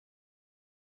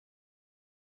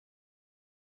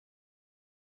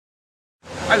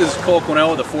Hi, this is Cole Quinnell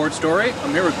with the Ford Story.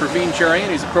 I'm here with Praveen Charian.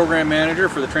 He's the Program Manager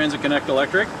for the Transit Connect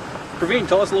Electric. Praveen,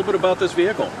 tell us a little bit about this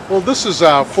vehicle. Well, this is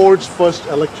Ford's first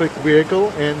electric vehicle,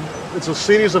 and it's a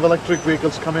series of electric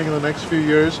vehicles coming in the next few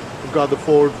years. We've got the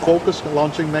Ford Focus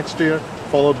launching next year,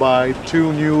 followed by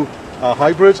two new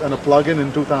hybrids and a plug-in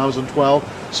in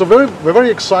 2012. So we're very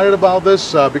excited about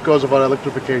this because of our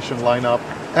electrification lineup,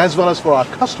 as well as for our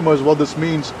customers. What this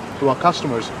means to our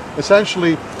customers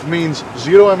essentially means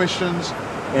zero emissions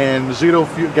and zero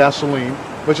gasoline,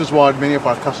 which is what many of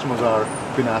our customers are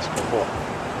been asking for.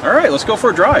 All right, let's go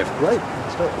for a drive. Right,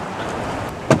 let's go.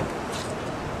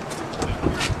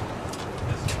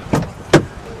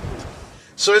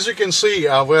 So as you can see,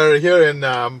 we're here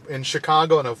in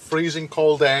Chicago on a freezing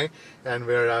cold day, and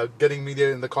we're getting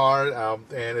media in the car,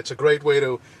 and it's a great way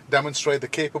to demonstrate the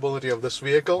capability of this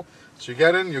vehicle. So you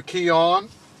get in, you key on,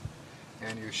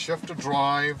 and you shift to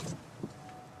drive,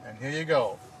 and here you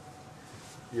go.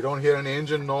 You don't hear any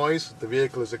engine noise. The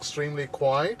vehicle is extremely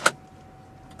quiet,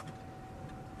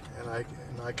 and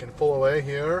I can pull away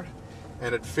here,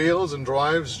 and it feels and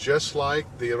drives just like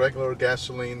the regular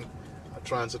gasoline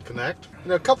Transit Connect.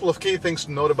 A couple of key things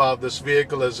to note about this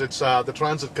vehicle is it's the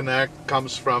Transit Connect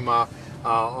comes from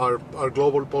our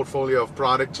global portfolio of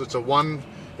products. It's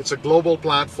a global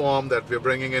platform that we're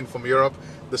bringing in from Europe.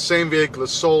 The same vehicle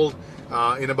is sold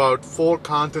in about 4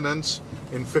 continents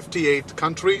in 58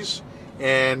 countries,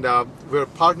 and we're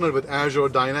partnered with Azure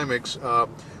Dynamics,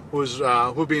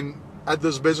 who've been at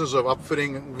this business of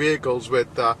upfitting vehicles with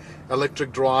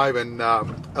electric drive and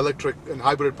electric and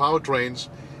hybrid powertrains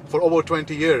for over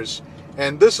 20 years.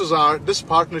 And this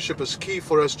partnership is key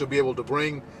for us to be able to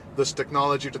bring this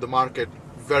technology to the market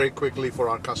very quickly for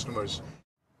our customers.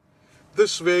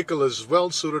 This vehicle is well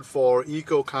suited for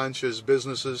eco-conscious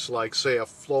businesses, like say a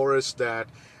florist that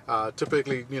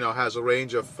typically has a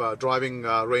range of driving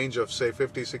range of say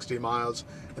 50-60 miles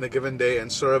in a given day and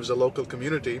serves a local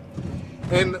community.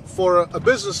 And for a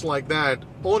business like that,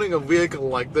 owning a vehicle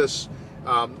like this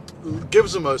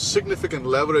gives them a significant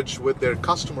leverage with their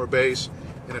customer base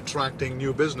in attracting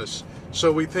new business.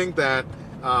 So we think that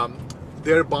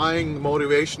their buying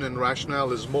motivation and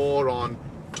rationale is more on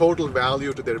total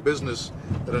value to their business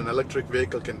that an electric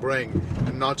vehicle can bring,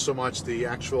 and not so much the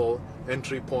actual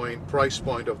entry point, price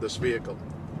point of this vehicle.